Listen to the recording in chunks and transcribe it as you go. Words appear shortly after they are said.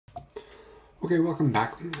Okay, welcome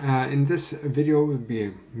back. In this video, it would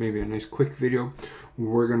be maybe a nice quick video.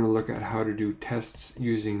 We're going to look at how to do tests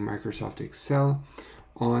using Microsoft Excel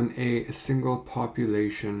on a single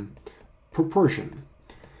population proportion.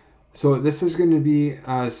 So this is going to be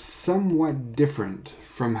somewhat different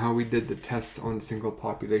from how we did the tests on single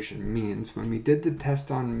population means. When we did the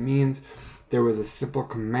test on means, there was a simple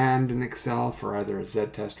command in Excel for either a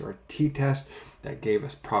z-test or a t-test that gave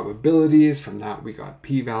us probabilities. From that, we got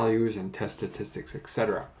p-values and test statistics,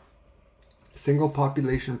 etc. Single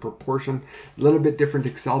population proportion, a little bit different.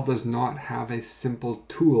 Excel does not have a simple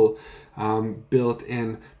tool built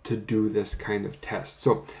in to do this kind of test.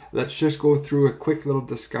 So let's just go through a quick little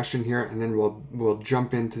discussion here, and then we'll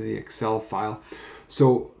jump into the Excel file.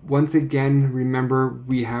 So once again, remember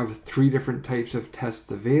we have three different types of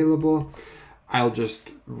tests available. I'll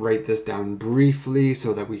just write this down briefly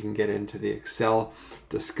so that we can get into the Excel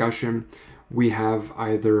discussion. We have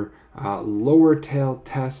either lower tail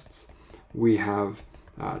tests, we have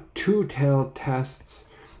two-tailed tests,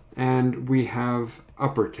 and we have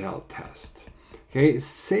upper tail tests. Okay,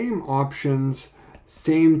 same options,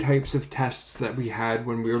 same types of tests that we had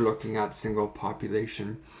when we were looking at single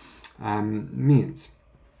population means.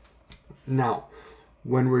 Now,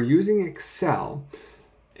 when we're using Excel,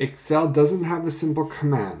 Excel doesn't have a simple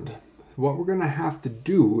command. What we're going to have to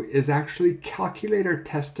do is actually calculate our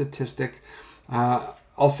test statistic.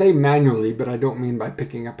 I'll say manually, but I don't mean by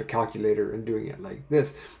picking up a calculator and doing it like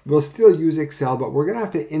this. We'll still use Excel, but we're going to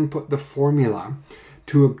have to input the formula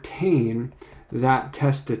to obtain that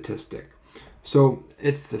test statistic. So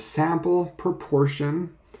it's the sample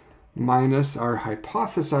proportion minus our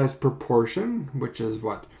hypothesized proportion, which is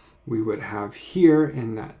what we would have here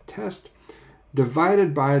in that test,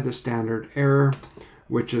 divided by the standard error,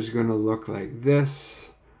 which is going to look like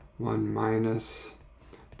this, 1 minus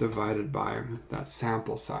divided by that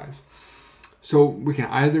sample size. So we can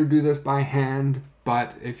either do this by hand,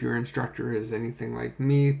 but if your instructor is anything like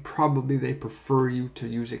me, probably they prefer you to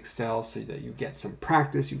use Excel so that you get some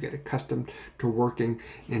practice, you get accustomed to working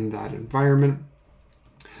in that environment.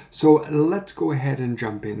 So let's go ahead and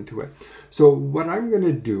jump into it. So what I'm going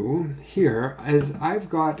to do here is I've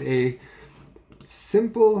got a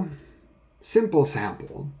simple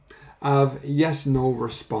sample of yes/no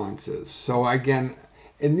responses. So again,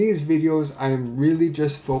 in these videos, I'm really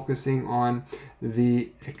just focusing on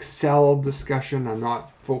the Excel discussion. I'm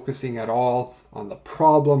not focusing at all on the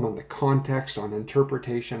problem, on the context, on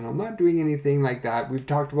interpretation. I'm not doing anything like that. We've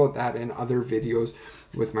talked about that in other videos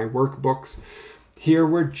with my workbooks. Here,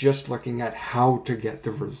 we're just looking at how to get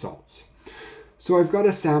the results. So I've got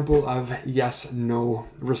a sample of yes/no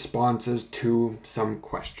responses to some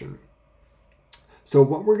question. So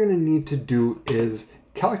what we're going to need to do is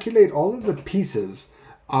calculate all of the pieces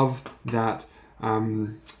of that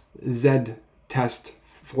z-test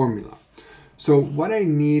formula. So what I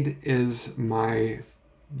need is my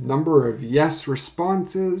number of yes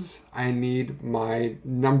responses. I need my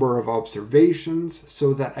number of observations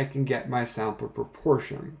so that I can get my sample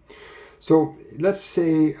proportion. So let's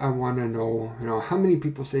say I want to know, how many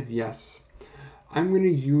people said yes. I'm going to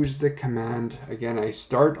use the command. Again, I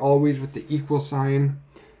start always with the equal sign,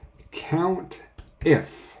 count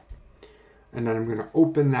if, and then I'm going to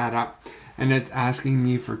open that up, and it's asking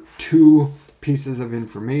me for two pieces of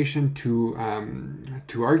information, two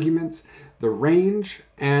arguments, the range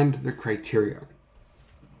and the criteria.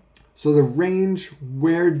 So the range,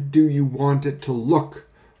 where do you want it to look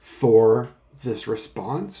for this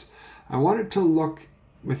response? I want it to look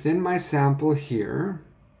within my sample here.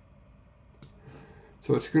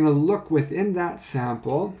 So it's going to look within that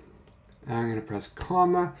sample. I'm going to press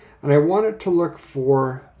comma, and I want it to look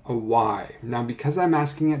for a Y. Now, because I'm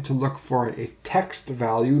asking it to look for a text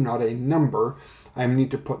value, not a number, I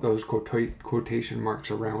need to put those quotation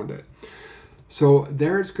marks around it. So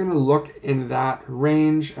there it's going to look in that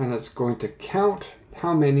range, and it's going to count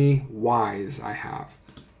how many Ys I have.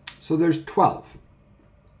 So there's 12.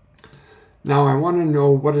 Now I want to know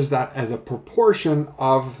what is that as a proportion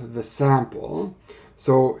of the sample.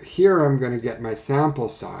 So here I'm going to get my sample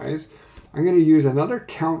size. I'm going to use another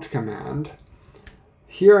count command.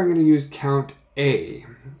 Here I'm going to use count A.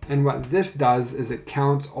 And what this does is it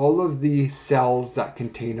counts all of the cells that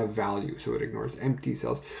contain a value. So it ignores empty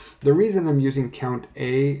cells. The reason I'm using count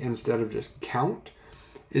A instead of just count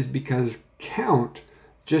is because count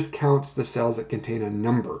just counts the cells that contain a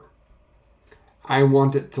number. I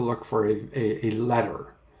want it to look for a letter,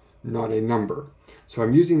 not a number. So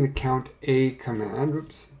I'm using the count A command.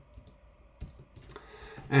 Oops.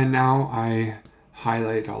 And now I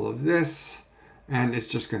highlight all of this, and it's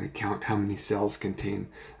just going to count how many cells contain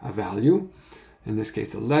a value. in this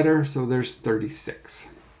case a letter, so there's 36.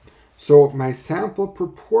 So my sample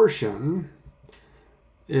proportion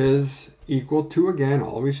is equal to, again,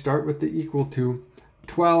 always start with the equal to,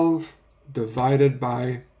 12 divided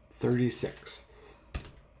by 36.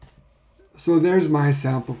 So there's my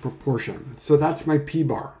sample proportion. So that's my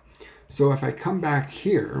p-bar. So if I come back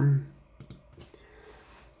here,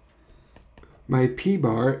 my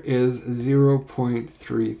p-bar is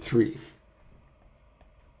 0.33.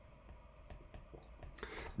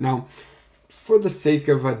 Now, for the sake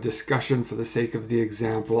of a discussion, for the sake of the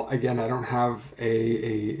example, again, I don't have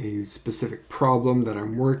a specific problem that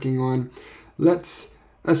I'm working on. Let's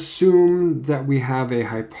assume that we have a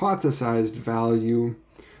hypothesized value,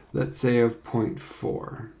 let's say of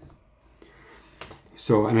 0.4.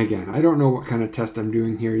 So, and again, I don't know what kind of test I'm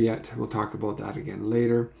doing here yet. We'll talk about that again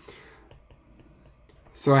later.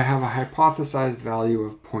 So I have a hypothesized value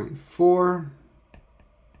of 0.4.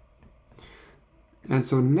 And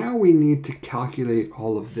so now we need to calculate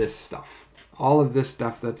all of this stuff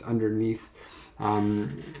that's underneath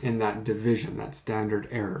in that division, that standard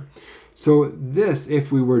error. So this,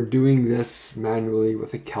 if we were doing this manually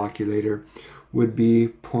with a calculator, would be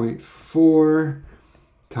 0.4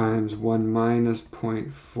 times 1 minus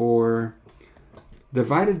 0.4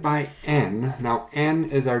 divided by n. Now n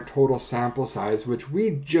is our total sample size, which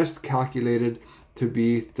we just calculated to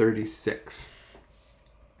be 36.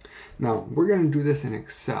 Now we're going to do this in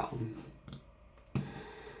Excel.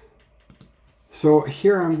 So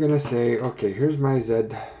here I'm going to say, okay, here's my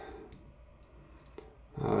Z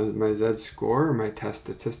score, my test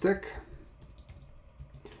statistic.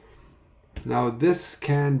 Now this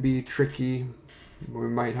can be tricky. We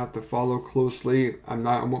might have to follow closely. I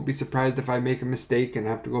won't be surprised if I make a mistake and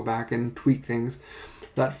have to go back and tweak things.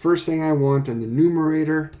 That first thing I want in the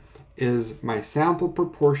numerator is my sample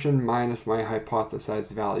proportion minus my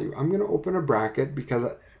hypothesized value. I'm going to open a bracket because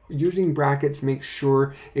using brackets makes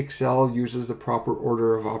sure Excel uses the proper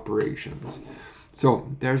order of operations.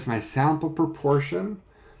 So there's my sample proportion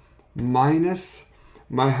minus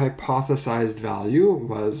my hypothesized value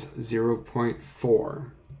was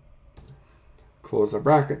 0.4. Close a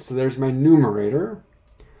bracket. So there's my numerator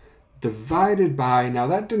divided by, now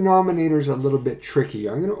that denominator is a little bit tricky.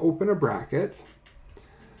 I'm going to open a bracket.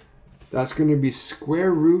 That's going to be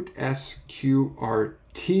square root SQRT.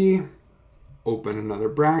 Open another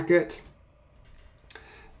bracket.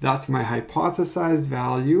 That's my hypothesized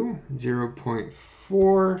value,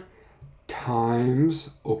 0.4 times,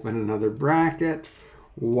 open another bracket,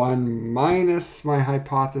 1 minus my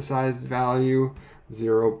hypothesized value,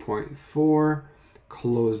 0.4.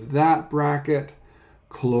 Close that bracket,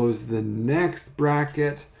 close the next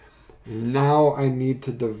bracket. Now I need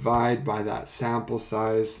to divide by that sample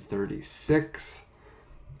size, 36,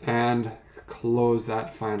 and close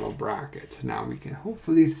that final bracket. Now we can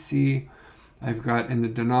hopefully see I've got in the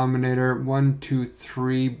denominator 1, 2,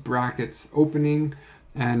 3 brackets opening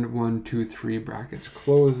and 1, 2, 3 brackets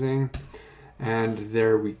closing. And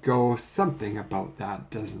there we go. Something about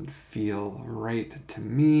that doesn't feel right to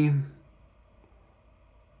me.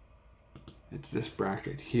 It's this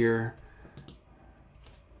bracket here.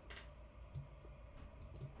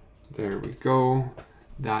 There we go.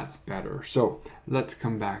 That's better. So let's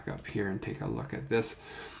come back up here and take a look at this.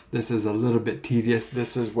 This is a little bit tedious.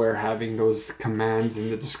 This is where having those commands in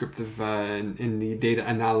the descriptive, in the data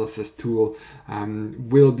analysis tool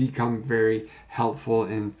will become very helpful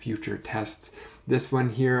in future tests. This one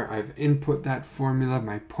here, I've input that formula,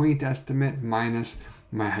 my point estimate minus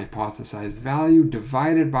my hypothesized value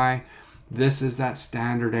divided by, this is that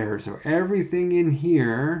standard error. So everything in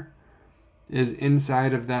here is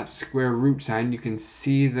inside of that square root sign. You can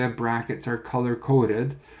see the brackets are color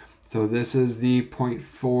coded. So this is the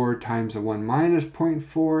 0.4 times a 1 minus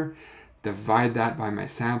 0.4. Divide that by my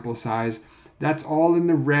sample size. That's all in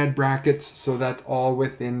the red brackets, so that's all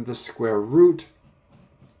within the square root,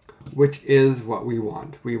 which is what we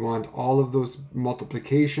want. We want all of those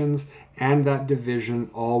multiplications and that division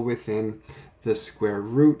all within the square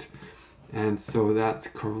root. And so that's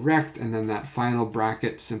correct. And then that final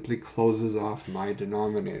bracket simply closes off my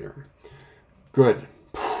denominator. Good.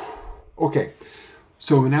 Okay.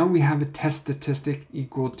 So now we have a test statistic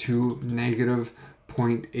equal to negative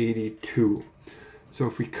 0.82. So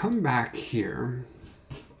if we come back here,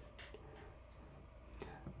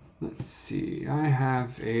 let's see, I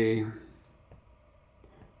have a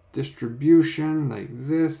distribution like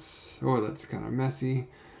this. Oh, that's kind of messy.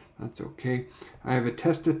 That's okay. I have a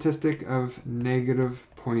test statistic of negative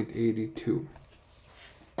 0.82.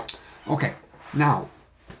 Okay, now,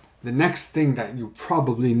 the next thing that you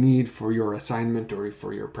probably need for your assignment or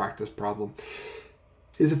for your practice problem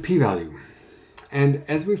is a p-value. And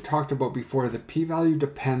as we've talked about before, the p-value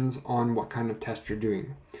depends on what kind of test you're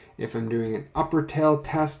doing. If I'm doing an upper tail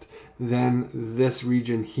test, then this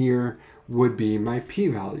region here would be my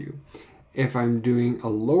p-value. If I'm doing a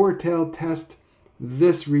lower tail test,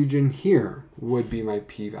 this region here would be my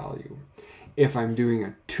p-value. If I'm doing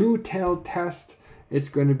a two-tailed test, it's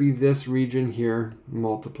going to be this region here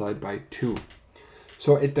multiplied by 2.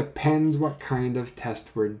 So it depends what kind of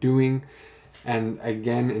test we're doing. And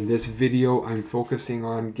again, in this video, I'm focusing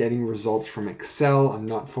on getting results from Excel. I'm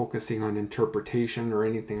not focusing on interpretation or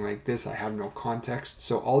anything like this. I have no context.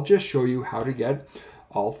 So I'll just show you how to get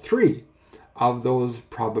all 3 of those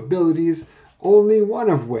probabilities, only one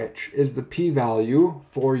of which is the p-value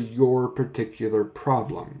for your particular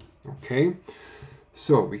problem. Okay,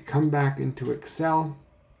 so we come back into Excel.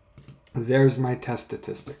 There's my test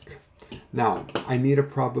statistic. Now, I need a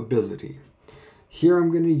probability. Here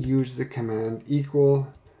I'm going to use the command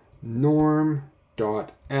equal norm.est.dist.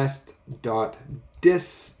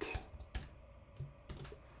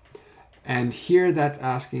 And here that's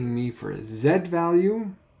asking me for a z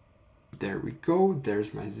value. There we go.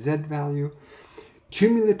 There's my z value.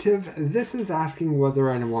 Cumulative, this is asking whether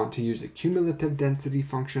I want to use a cumulative density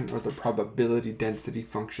function or the probability density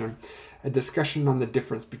function. A discussion on the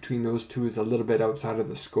difference between those two is a little bit outside of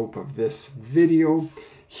the scope of this video.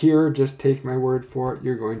 Here, just take my word for it.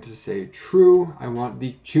 You're going to say true. I want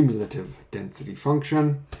the cumulative density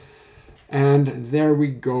function. And there we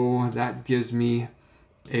go. That gives me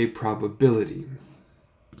a probability.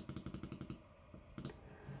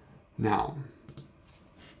 Now,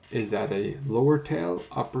 is that a lower tail,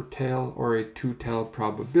 upper tail, or a two-tail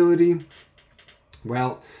probability?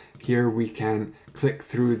 Well, here we can click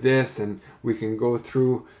through this and we can go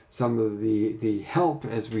through some of the help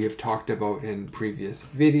as we have talked about in previous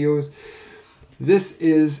videos. This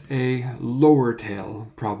is a lower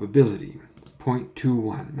tail probability,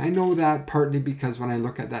 0.21. I know that partly because when I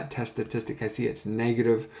look at that test statistic, I see it's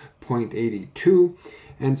negative 0.82.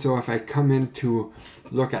 And so if I come in to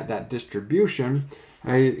look at that distribution,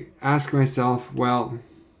 I ask myself, well,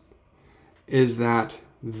 is that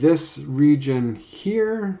this region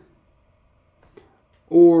here,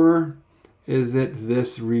 or is it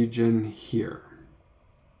this region here?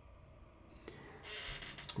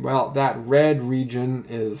 Well, that red region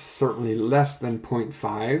is certainly less than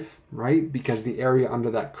 0.5, right? Because the area under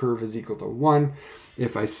that curve is equal to 1.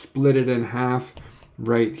 If I split it in half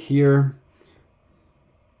right here,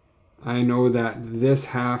 I know that this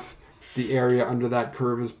half, the area under that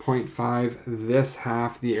curve is 0.5. This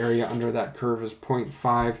half, the area under that curve is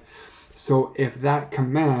 0.5. So if that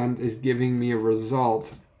command is giving me a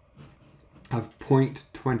result of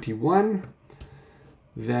 0.21,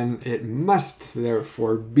 then it must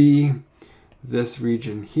therefore be this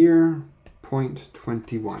region here,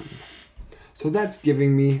 0.21. So that's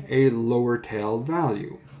giving me a lower tail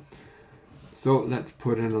value. So let's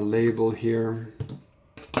put in a label here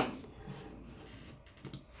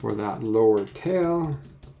for that lower tail.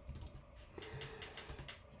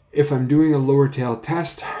 If I'm doing a lower tail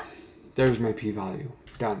test, there's my p-value.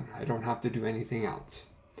 Done. I don't have to do anything else.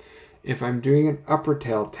 If I'm doing an upper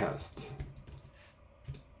tail test,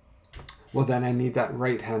 well, then I need that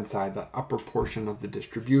right-hand side, the upper portion of the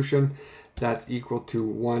distribution. That's equal to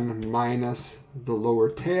 1 minus the lower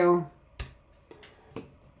tail.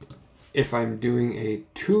 If I'm doing a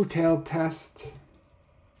two-tailed test,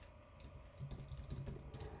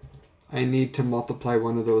 I need to multiply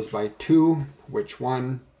one of those by 2. Which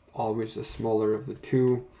one? Always the smaller of the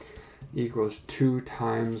two. Equals 2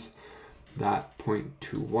 times that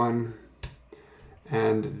 0.21.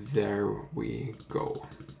 And there we go.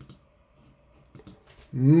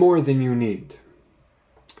 More than you need.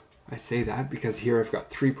 I say that because here I've got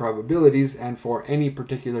 3 probabilities, and for any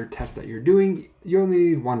particular test that you're doing, you only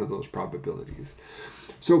need one of those probabilities.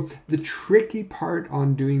 So the tricky part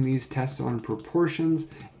on doing these tests on proportions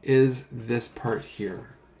is this part here,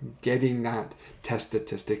 getting that test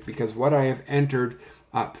statistic, because what I have entered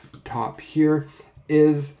up top here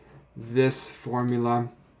is this formula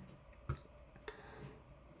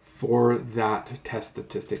for that test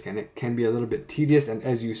statistic, and it can be a little bit tedious. And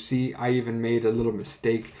as you see, I even made a little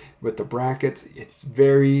mistake with the brackets. It's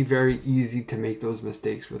very, very easy to make those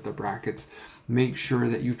mistakes with the brackets. Make sure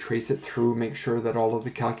that you trace it through, make sure that all of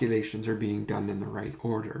the calculations are being done in the right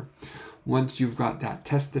order. Once you've got that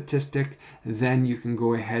test statistic, then you can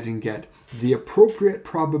go ahead and get the appropriate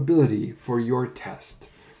probability for your test.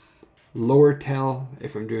 Lower tail,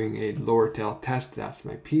 if I'm doing a lower tail test, that's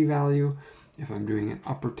my p-value. If I'm doing an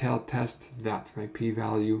upper tail test, that's my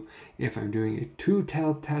p-value. If I'm doing a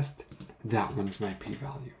two-tailed test, that one's my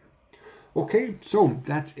p-value. Okay, so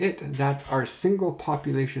that's it. That's our single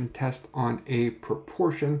population test on a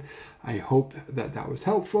proportion. I hope that that was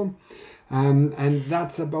helpful. And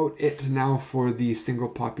that's about it now for the single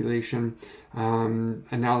population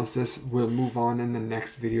analysis. We'll move on in the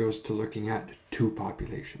next videos to looking at two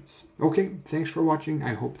populations. Okay, thanks for watching.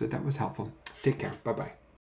 I hope that that was helpful. Take care. Bye-bye.